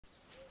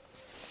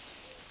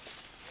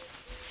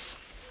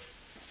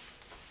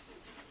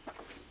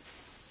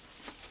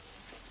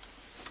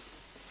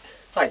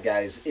Hi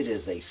guys, it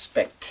is a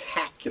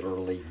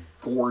spectacularly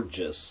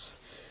gorgeous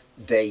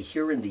day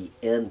here in the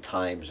end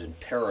times in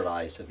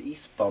paradise of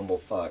East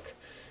Bumblefuck,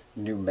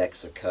 New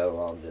Mexico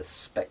on this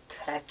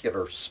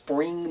spectacular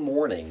spring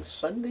morning,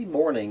 Sunday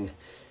morning,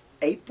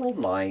 April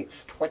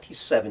 9th,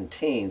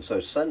 2017. So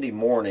Sunday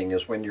morning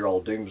is when your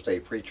old Doomsday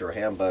preacher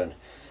Hambone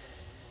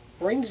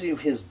brings you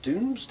his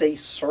Doomsday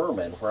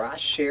sermon, where I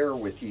share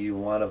with you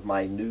one of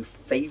my new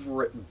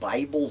favorite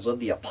Bibles of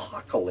the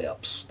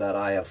Apocalypse that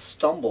I have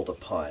stumbled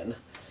upon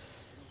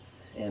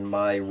in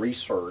my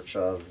research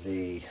of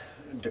the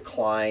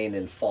decline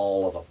and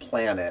fall of a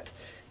planet.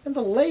 And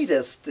the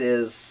latest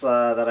is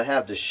that I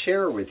have to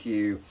share with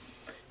you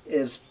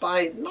is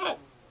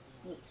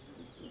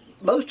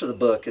most of the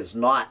book is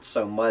not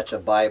so much a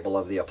Bible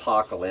of the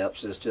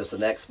Apocalypse. It's just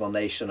an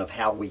explanation of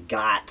how we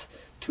got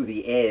to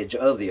the edge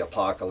of the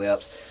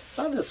apocalypse.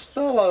 Now this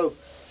fellow,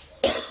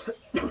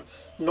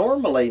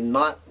 normally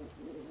not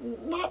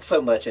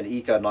so much an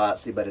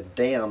eco-Nazi, but a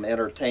damn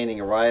entertaining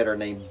writer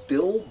named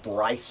Bill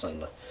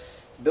Bryson.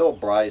 Bill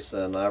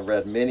Bryson, I've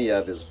read many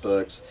of his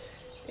books,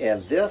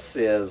 and this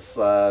is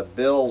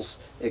Bill's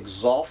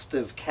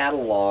exhaustive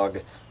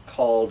catalog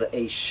called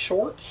A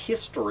Short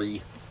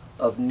History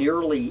of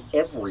Nearly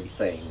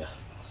Everything.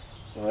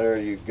 There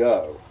you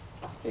go.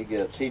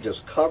 He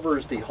just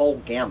covers the whole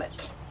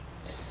gamut.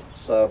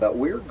 So, but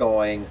we're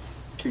going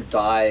to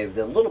dive,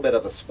 a little bit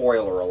of a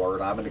spoiler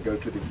alert, I'm going to go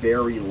to the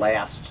very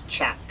last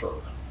chapter,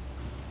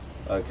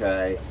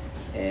 okay,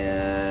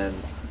 and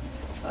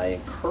I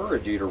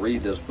encourage you to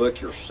read this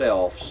book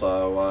yourself.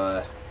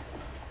 So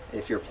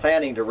if you're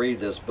planning to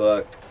read this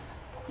book,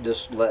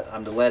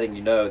 I'm letting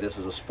you know this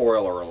is a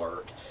spoiler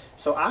alert.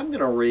 So I'm going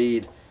to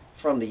read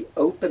from the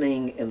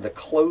opening and the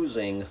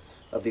closing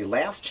of the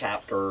last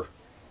chapter,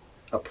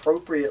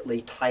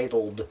 appropriately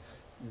titled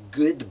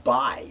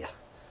Goodbye.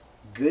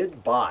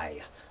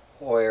 Goodbye,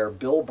 where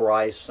Bill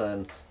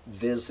Bryson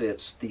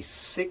visits the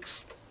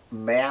 6th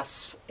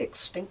mass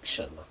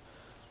extinction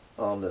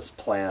on this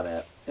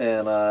planet,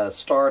 and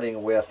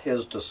starting with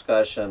his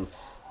discussion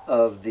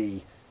of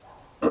the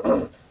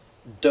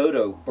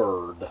dodo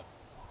bird.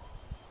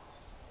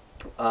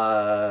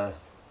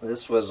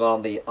 This was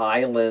on the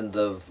island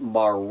of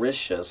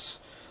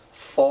Mauritius,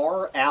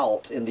 far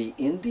out in the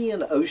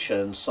Indian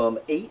Ocean, some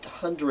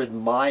 800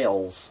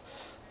 miles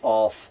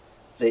off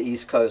the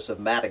east coast of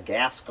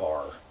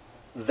Madagascar.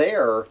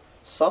 There,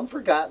 some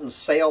forgotten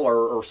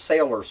sailor or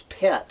sailor's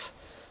pet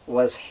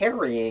was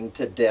harrying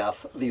to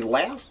death the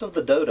last of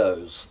the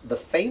dodos, the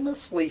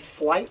famously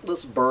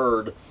flightless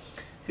bird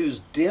whose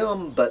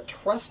dim but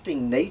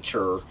trusting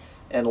nature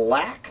and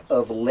lack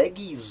of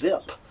leggy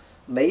zip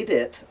made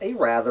it a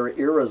rather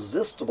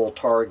irresistible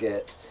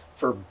target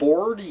for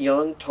bored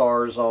young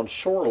tars on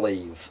shore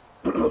leave.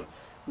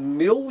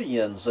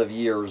 Millions of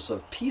years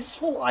of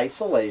peaceful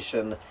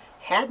isolation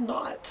had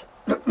not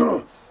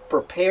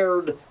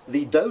prepared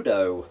the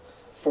dodo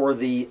for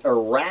the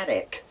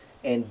erratic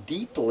and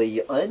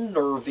deeply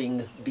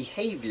unnerving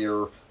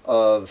behavior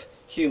of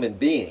human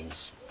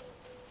beings.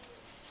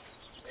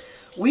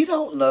 We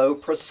don't know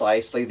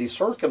precisely the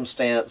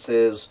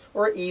circumstances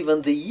or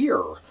even the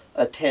year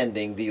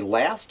attending the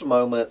last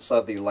moments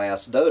of the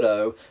last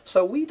dodo,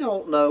 so we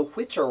don't know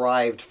which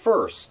arrived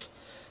first,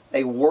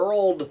 a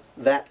world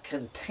that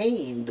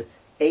contained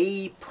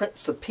a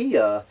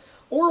Principia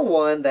or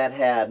one that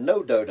had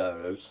no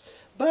dodos,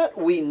 but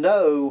we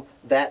know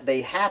that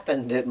they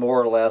happened at more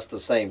or less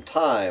the same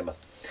time.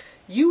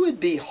 You would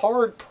be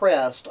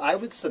hard-pressed, I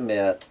would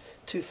submit,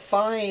 to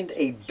find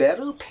a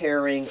better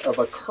pairing of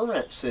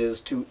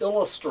occurrences to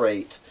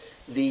illustrate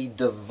the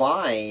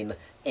divine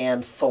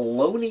and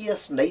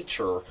felonious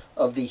nature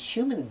of the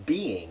human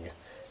being,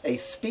 a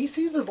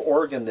species of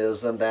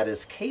organism that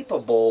is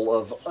capable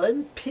of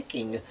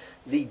unpicking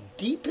the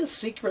deepest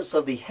secrets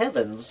of the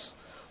heavens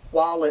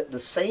while at the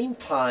same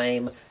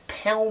time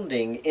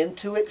pounding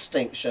into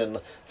extinction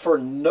for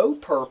no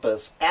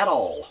purpose at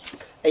all.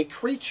 A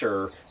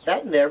creature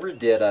that never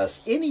did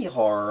us any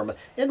harm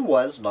and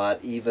was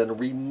not even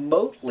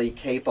remotely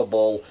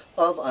capable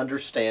of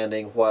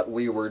understanding what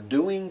we were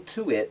doing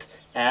to it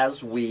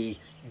as we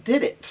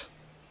did it.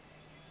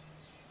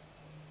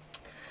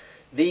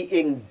 The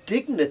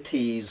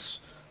indignities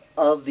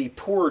of the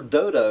poor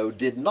dodo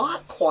did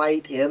not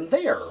quite end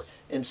there.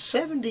 In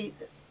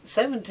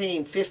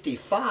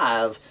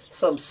 1755,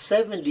 some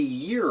 70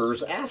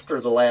 years after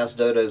the last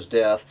dodo's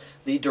death,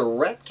 the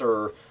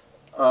director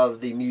of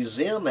the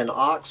museum in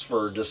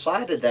Oxford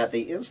decided that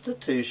the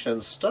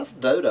institution's stuffed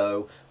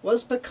dodo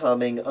was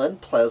becoming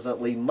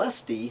unpleasantly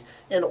musty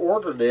and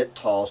ordered it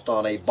tossed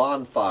on a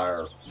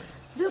bonfire.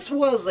 This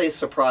was a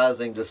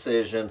surprising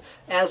decision,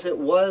 as it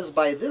was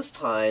by this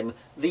time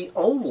the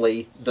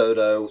only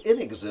dodo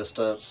in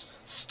existence,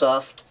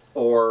 stuffed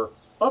or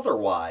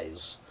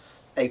otherwise.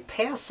 A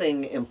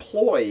passing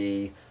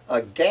employee,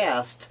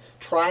 aghast,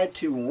 tried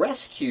to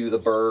rescue the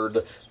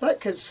bird,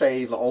 but could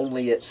save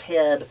only its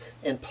head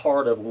and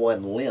part of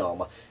one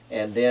limb.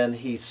 And then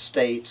he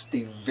states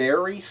the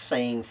very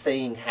same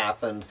thing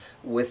happened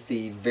with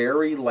the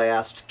very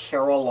last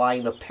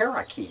Carolina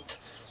parakeet,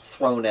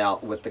 thrown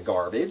out with the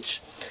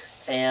garbage.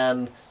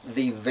 And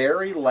the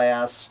very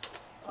last,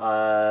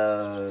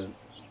 well,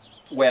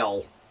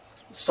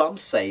 some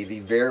say the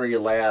very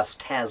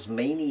last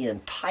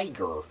Tasmanian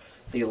tiger,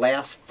 the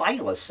last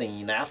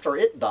thylacine after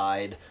it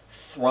died,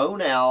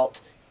 thrown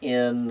out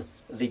in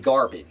the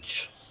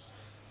garbage.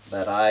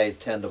 But I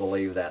tend to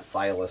believe that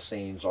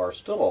thylacines are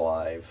still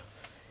alive.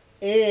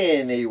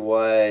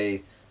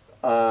 Anyway,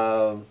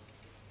 so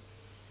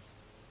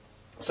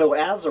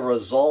as a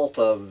result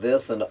of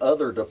this and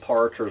other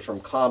departures from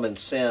common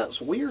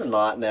sense, we are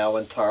not now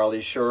entirely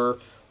sure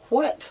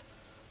what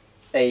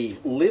a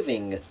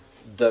living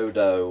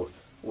dodo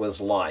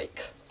was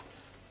like.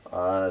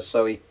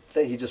 So he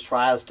just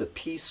tries to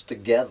piece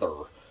together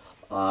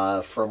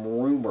from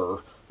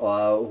rumor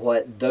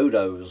what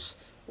dodos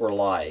were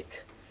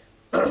like.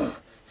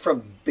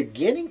 From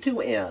beginning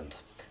to end,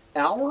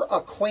 our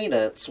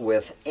acquaintance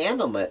with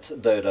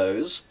animate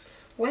dodos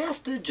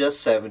lasted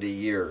just 70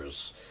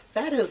 years.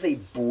 That is a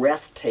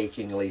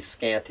breathtakingly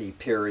scanty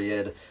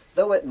period,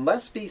 though it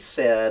must be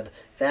said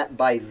that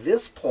by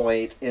this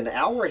point in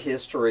our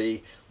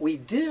history, we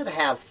did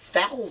have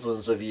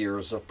thousands of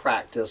years of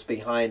practice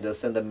behind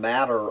us in the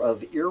matter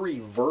of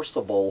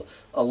irreversible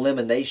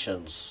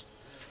eliminations.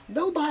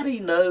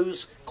 Nobody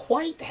knows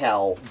quite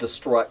how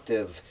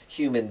destructive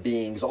human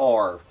beings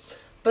are,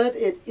 but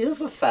it is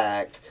a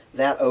fact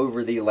that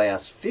over the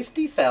last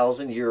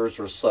 50,000 years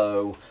or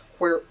so,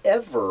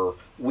 wherever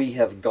we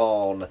have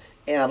gone,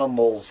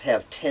 animals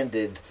have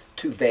tended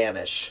to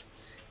vanish,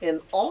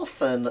 in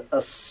often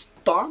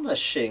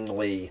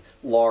astonishingly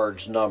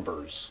large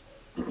numbers.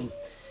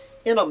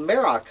 In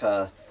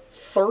America,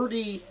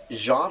 30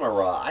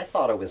 genera, I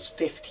thought it was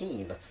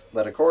 15,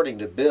 but according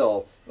to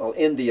Bill, well,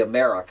 in the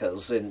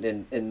Americas,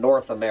 in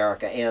North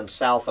America and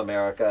South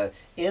America,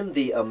 in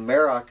the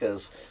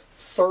Americas,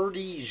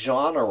 30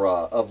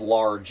 genera of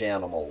large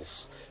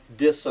animals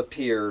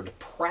disappeared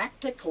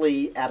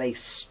practically at a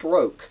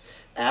stroke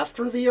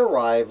after the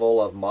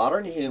arrival of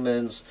modern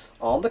humans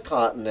on the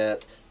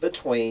continent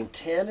between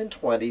 10 and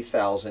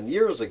 20,000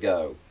 years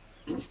ago.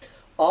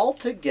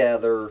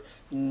 Altogether,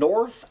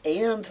 North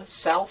and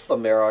South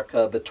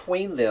America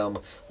between them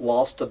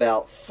lost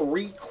about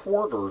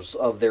 3/4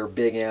 of their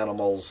big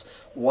animals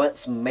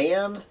once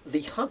man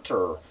the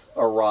hunter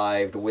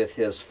arrived with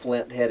his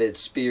flint-headed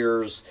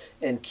spears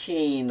and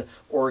keen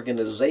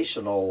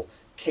organizational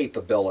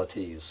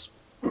capabilities.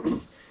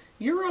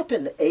 Europe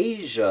and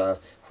Asia,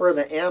 where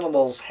the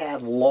animals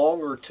had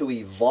longer to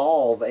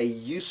evolve a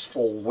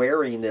useful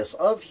wariness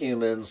of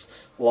humans,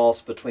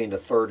 lost between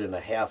 1/3 and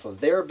 1/2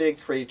 of their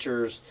big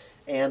creatures,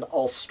 and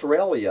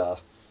Australia,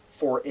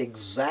 for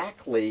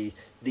exactly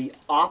the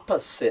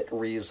opposite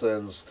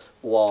reasons,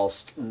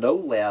 lost no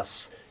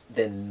less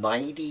than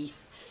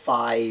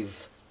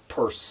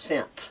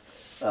 95%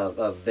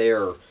 of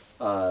their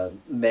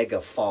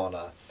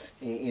megafauna.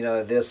 You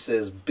know, this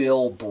is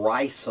Bill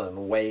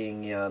Bryson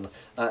weighing in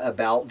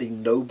about the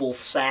noble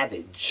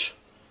savage.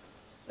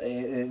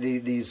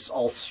 These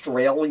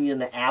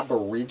Australian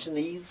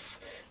aborigines,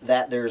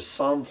 that there's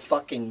some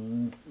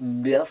fucking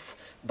myth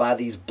by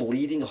these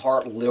bleeding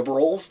heart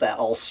liberals that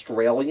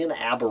Australian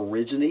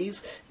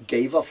aborigines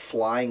gave a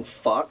flying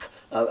fuck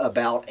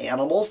about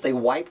animals. They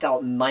wiped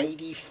out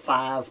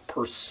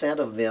 95%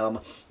 of them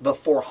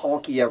before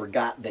Honky ever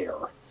got there.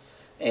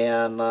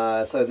 And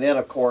so then,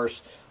 of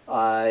course,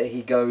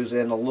 he goes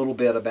in a little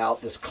bit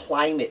about this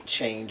climate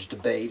change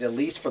debate, at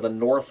least for the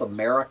North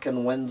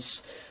American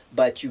ones.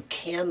 But you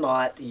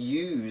cannot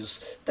use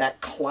that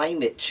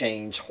climate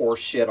change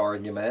horseshit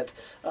argument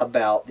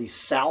about the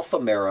South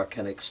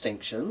American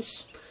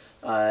extinctions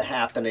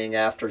happening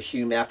after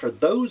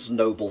those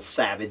noble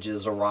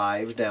savages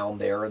arrived down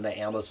there in the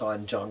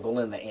Amazon jungle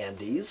in the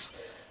Andes.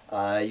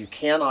 You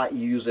cannot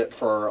use it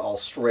for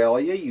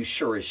Australia. You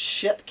sure as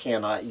shit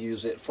cannot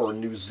use it for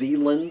New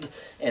Zealand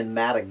and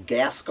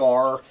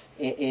Madagascar.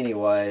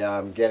 Anyway,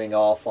 I'm getting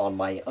off on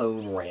my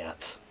own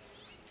rant.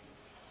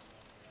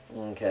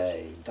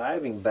 Okay,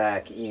 diving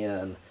back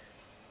in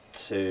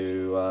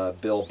to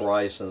Bill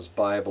Bryson's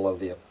Bible of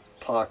the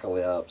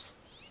Apocalypse.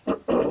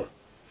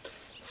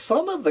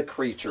 Some of the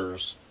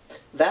creatures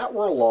that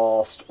were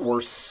lost were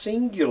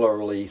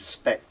singularly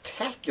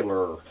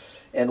spectacular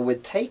and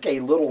would take a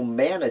little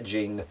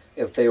managing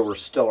if they were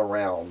still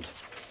around.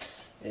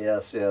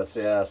 Yes.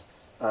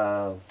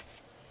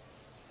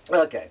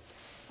 Okay.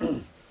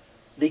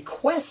 The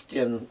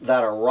question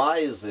that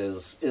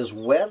arises is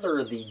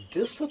whether the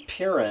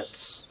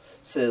disappearances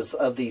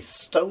of the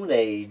Stone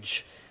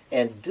Age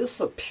and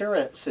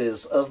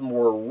disappearances of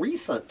more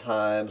recent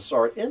times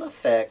are in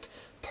effect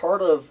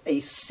part of a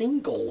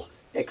single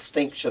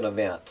extinction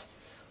event.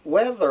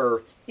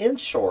 Whether, in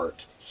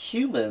short,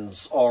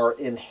 humans are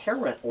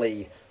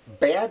inherently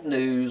bad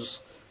news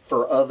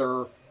for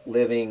other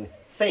living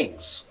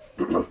things.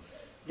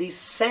 The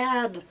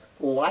sad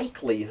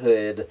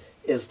likelihood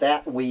is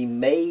that we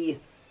may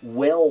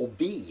well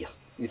be.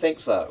 You think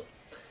so?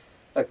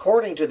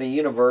 According to the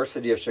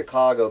University of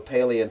Chicago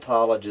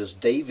paleontologist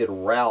David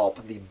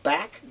Raup, the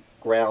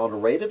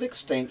background rate of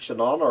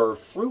extinction on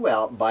Earth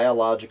throughout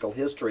biological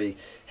history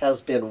has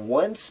been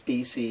one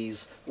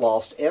species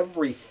lost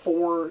every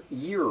 4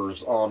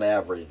 years on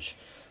average.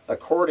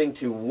 According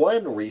to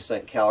one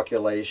recent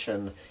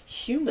calculation,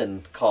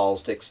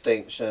 human-caused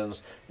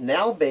extinctions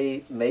now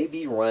may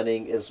be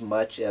running as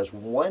much as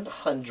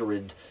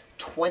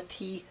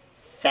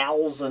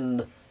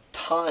 120,000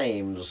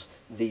 times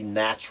the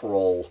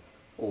natural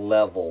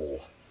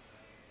level.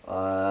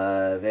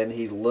 Then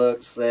he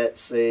looks, let's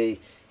see,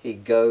 he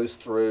goes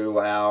through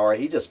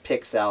he just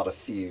picks out a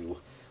few.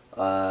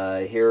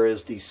 Here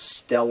is the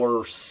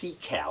stellar sea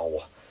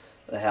cow,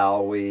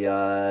 how we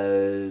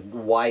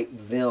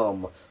wiped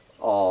them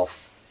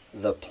off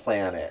the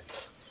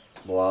planet.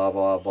 Blah,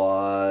 blah,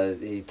 blah.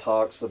 He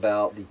talks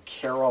about the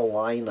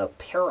Carolina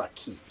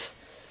parakeet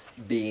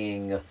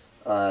being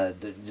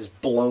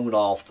just blown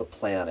off the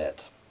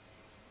planet.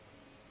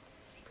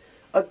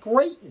 A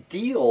great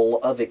deal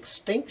of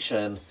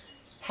extinction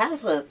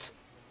hasn't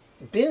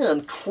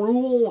been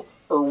cruel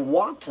or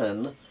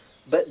wanton,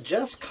 but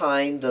just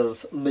kind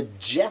of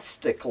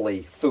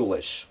majestically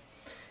foolish.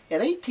 In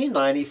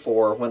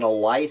 1894, when a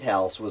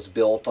lighthouse was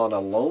built on a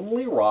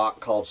lonely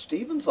rock called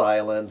Stephen's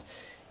Island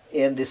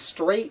in the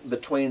strait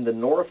between the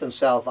North and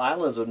South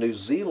Islands of New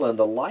Zealand,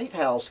 the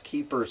lighthouse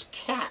keeper's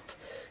cat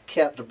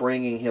kept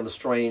bringing him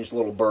strange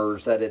little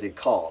birds that it had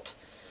caught.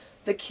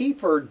 The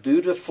keeper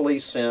dutifully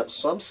sent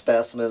some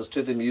specimens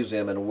to the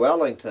museum in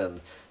Wellington.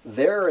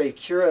 There a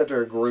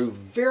curator grew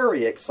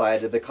very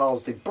excited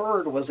because the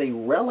bird was a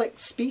relic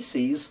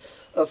species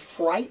of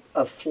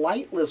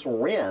flightless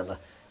wren,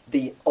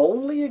 the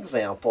only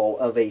example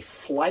of a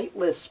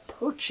flightless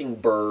perching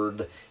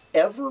bird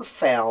ever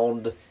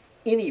found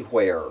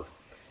anywhere.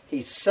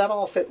 He set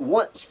off at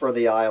once for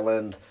the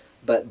island,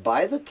 but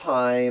by the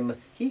time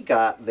he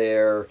got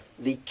there,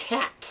 the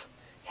cat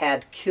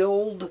had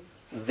killed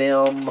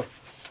them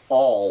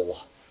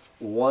all.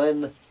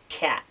 One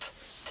cat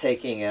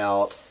taking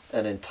out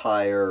an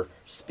entire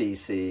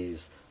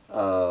species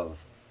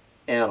of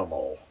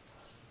animal.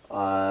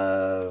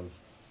 What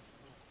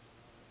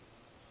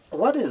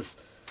is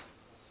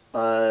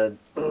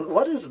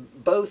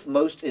both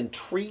most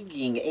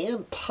intriguing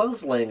and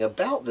puzzling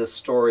about this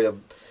story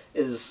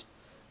is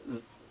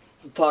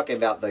talking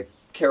about the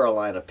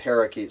Carolina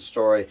parakeet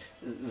story,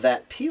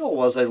 that Peale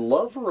was a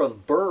lover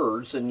of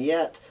birds and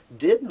yet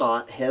did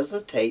not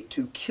hesitate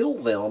to kill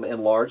them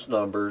in large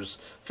numbers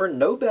for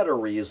no better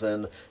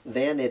reason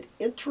than it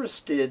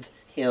interested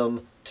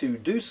him to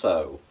do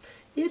so.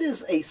 It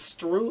is a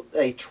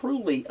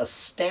truly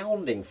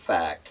astounding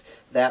fact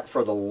that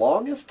for the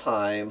longest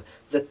time,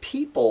 the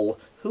people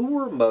who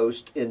were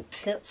most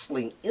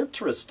intensely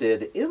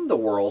interested in the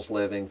world's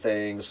living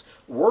things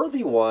were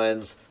the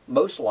ones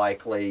most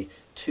likely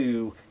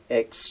to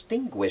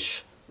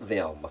extinguish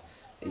them.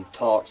 He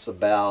talks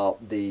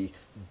about the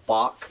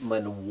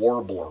Bachman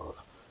warbler,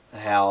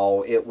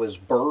 how it was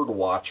bird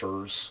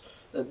watchers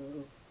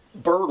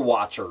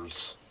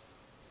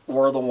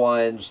were the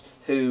ones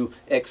who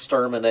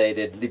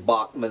exterminated the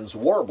Bachman's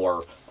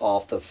warbler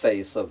off the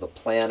face of the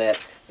planet.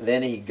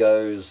 Then he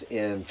goes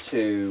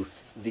into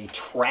the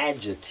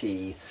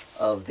tragedy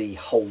of the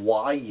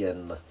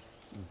Hawaiian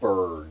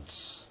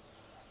birds.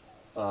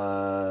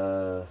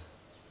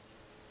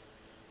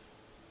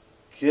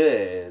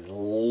 Good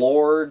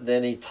Lord.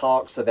 Then he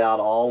talks about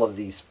all of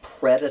these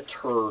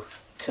predator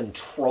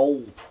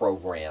control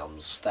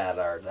programs that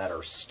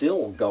are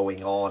still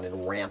going on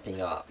and ramping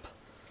up.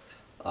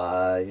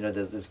 You know,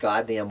 this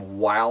goddamn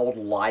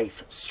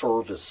wildlife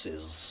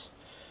services,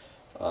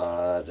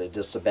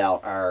 just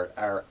about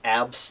our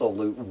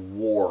absolute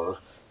war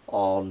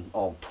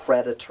on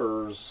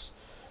predators.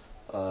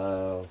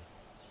 And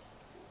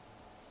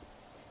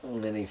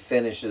then he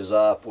finishes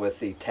up with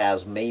the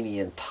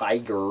Tasmanian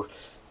tiger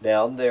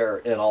down there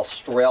in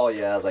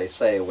Australia, as I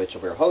say, which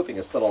we're hoping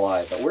is still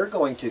alive. But we're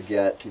going to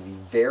get to the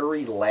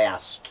very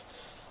last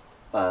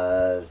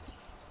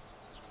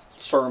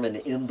sermon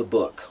in the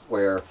book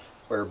where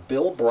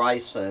Bill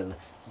Bryson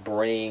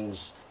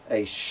brings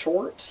a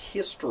short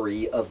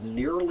history of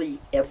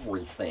nearly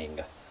everything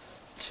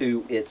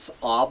to its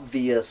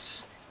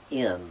obvious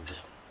end.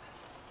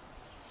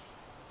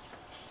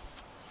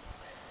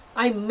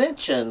 I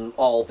mention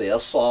all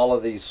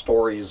of these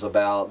stories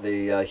about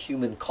the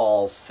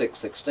human-caused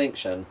sixth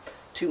extinction,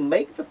 to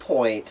make the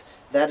point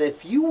that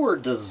if you were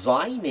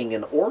designing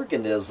an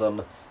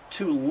organism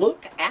to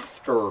look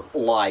after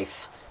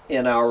life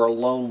in our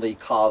lonely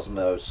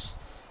cosmos,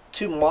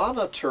 to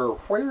monitor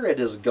where it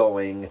is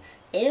going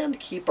and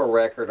keep a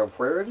record of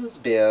where it has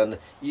been,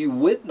 you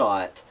would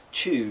not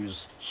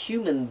choose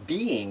human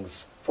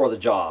beings for the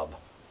job.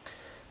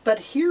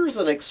 But here's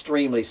an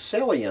extremely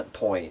salient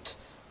point.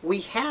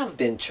 We have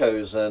been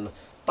chosen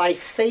by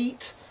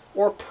fate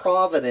or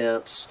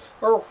providence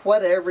or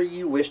whatever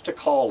you wish to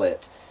call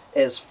it.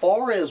 As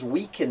far as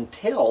we can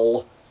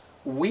tell,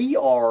 we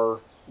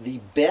are the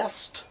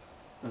best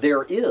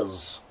there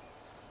is.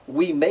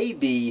 We may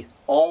be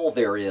all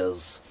there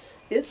is.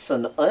 It's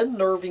an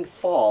unnerving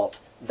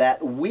thought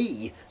that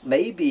we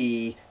may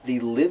be the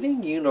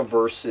living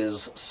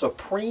universe's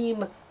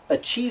supreme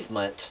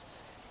achievement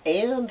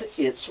and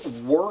its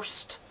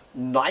worst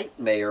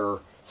nightmare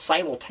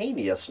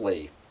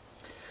simultaneously.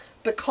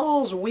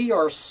 Because we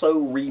are so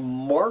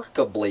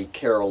remarkably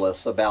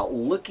careless about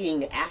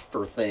looking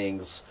after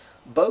things,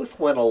 both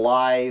when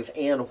alive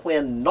and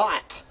when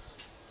not,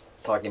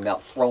 talking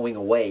about throwing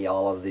away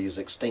all of these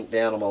extinct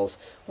animals,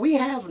 we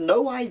have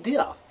no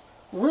idea,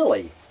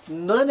 really,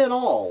 none at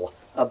all,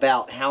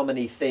 about how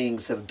many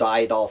things have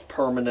died off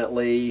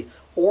permanently,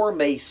 or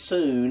may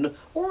soon,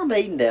 or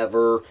may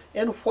never,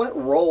 and what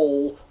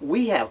role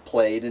we have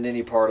played in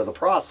any part of the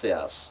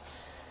process.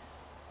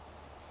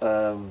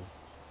 Then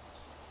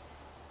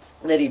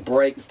he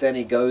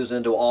goes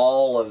into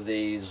all of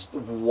these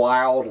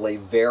wildly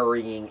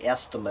varying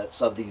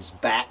estimates of these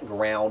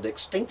background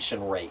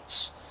extinction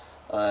rates.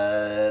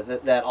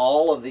 That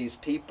all of these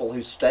people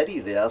who study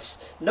this,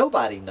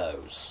 nobody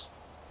knows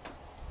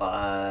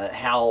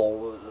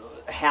how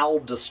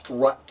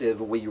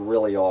destructive we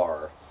really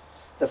are.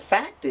 The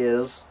fact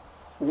is,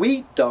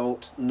 we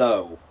don't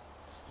know.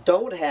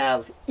 Don't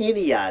have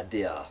any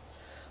idea.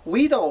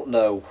 We don't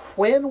know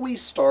when we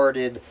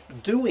started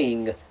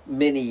doing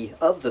many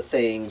of the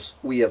things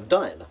we have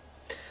done.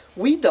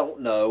 We don't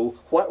know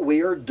what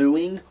we are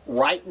doing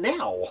right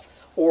now,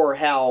 or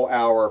how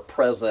our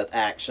present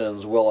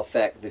actions will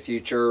affect the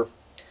future.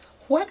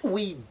 What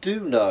we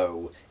do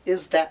know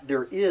is that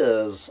there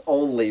is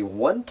only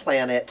one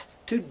planet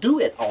to do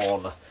it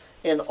on,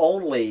 and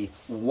only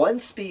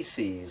one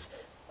species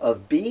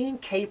of being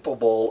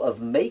capable of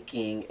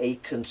making a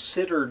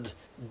considered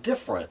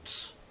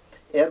difference.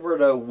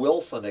 Edward O.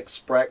 Wilson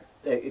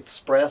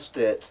expressed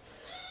it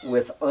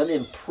with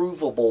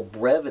unimprovable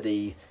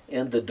brevity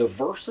in The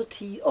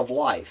Diversity of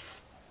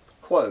Life.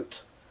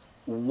 Quote,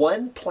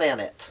 "One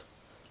planet,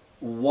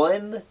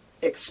 one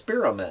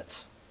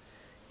experiment."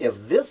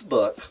 If this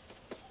book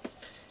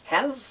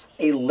has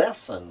a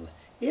lesson,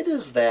 it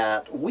is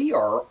that we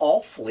are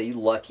awfully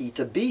lucky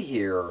to be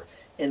here,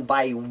 and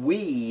by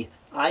we,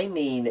 I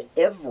mean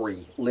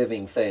every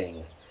living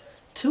thing.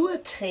 To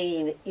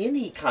attain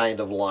any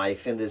kind of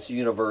life in this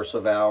universe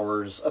of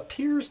ours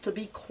appears to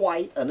be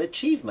quite an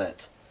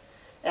achievement.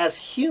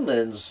 As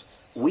humans,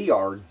 we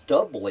are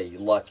doubly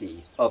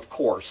lucky, of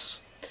course.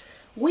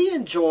 We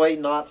enjoy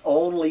not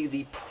only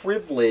the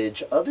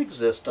privilege of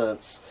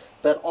existence,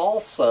 but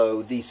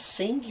also the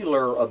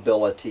singular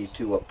ability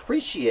to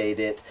appreciate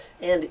it,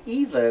 and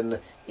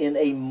even in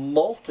a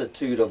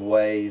multitude of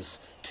ways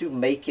to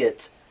make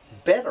it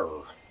better.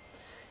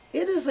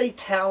 It is a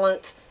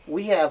talent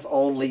we have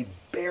only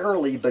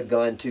barely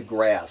begun to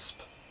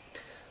grasp.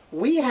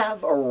 We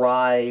have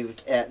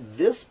arrived at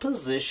this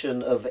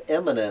position of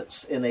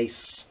eminence in a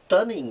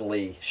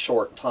stunningly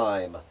short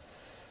time.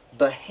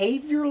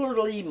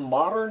 Behaviorally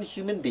modern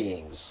human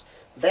beings,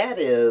 that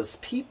is,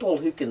 people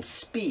who can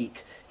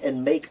speak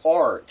and make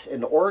art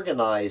and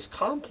organize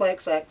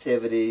complex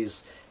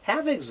activities,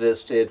 have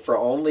existed for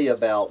only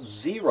about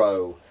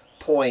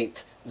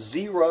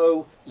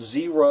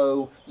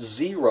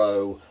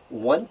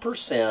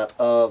 0.0001%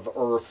 of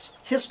Earth's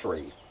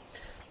history.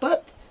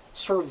 But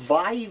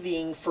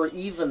surviving for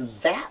even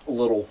that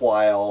little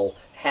while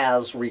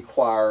has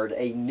required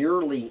a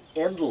nearly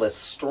endless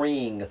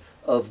string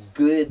of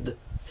good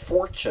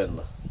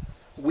fortune.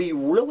 We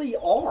really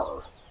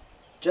are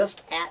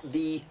just at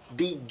the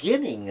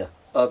beginning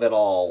of it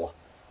all.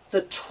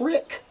 The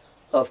trick,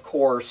 of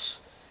course,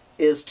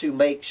 is to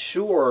make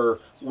sure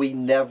we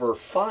never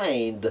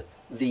find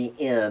the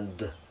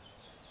end.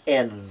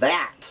 And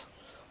that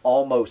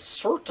almost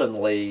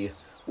certainly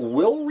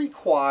will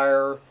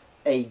require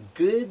a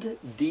good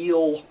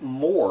deal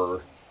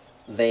more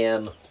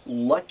than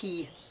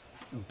lucky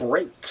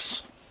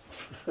breaks.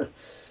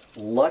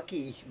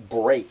 Lucky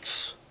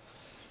breaks.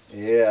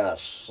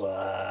 Yes.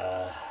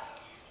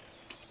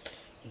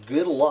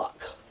 Good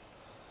luck,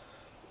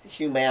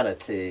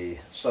 humanity.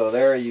 So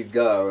there you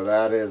go.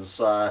 That is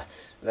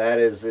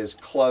as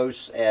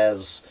close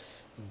as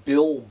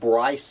Bill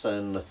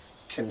Bryson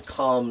can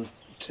come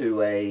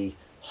to a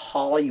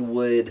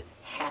Hollywood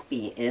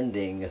happy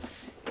ending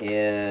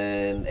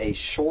in a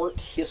short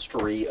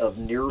history of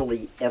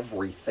nearly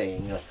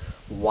everything,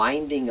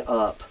 winding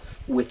up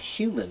with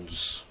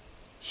humans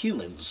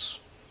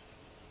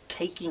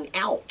taking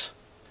out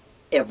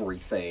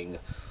everything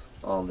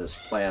on this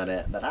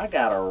planet. But I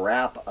gotta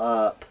wrap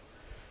up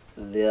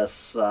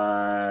this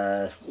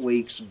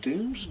week's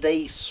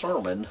Doomsday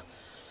sermon.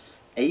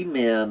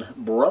 Amen,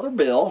 Brother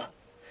Bill.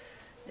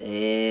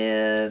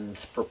 And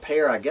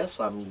prepare, I guess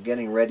I'm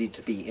getting ready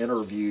to be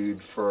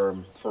interviewed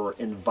for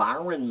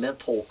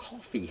Environmental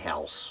Coffee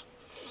House.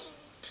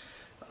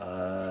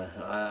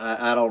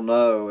 I don't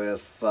know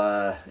if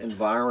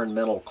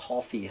Environmental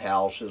Coffee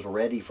House is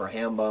ready for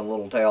Hambone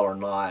Littletail or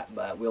not,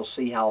 but we'll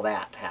see how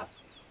that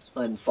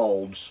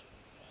unfolds.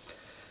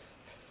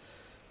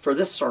 For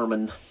this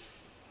sermon,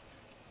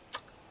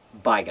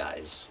 bye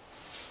guys.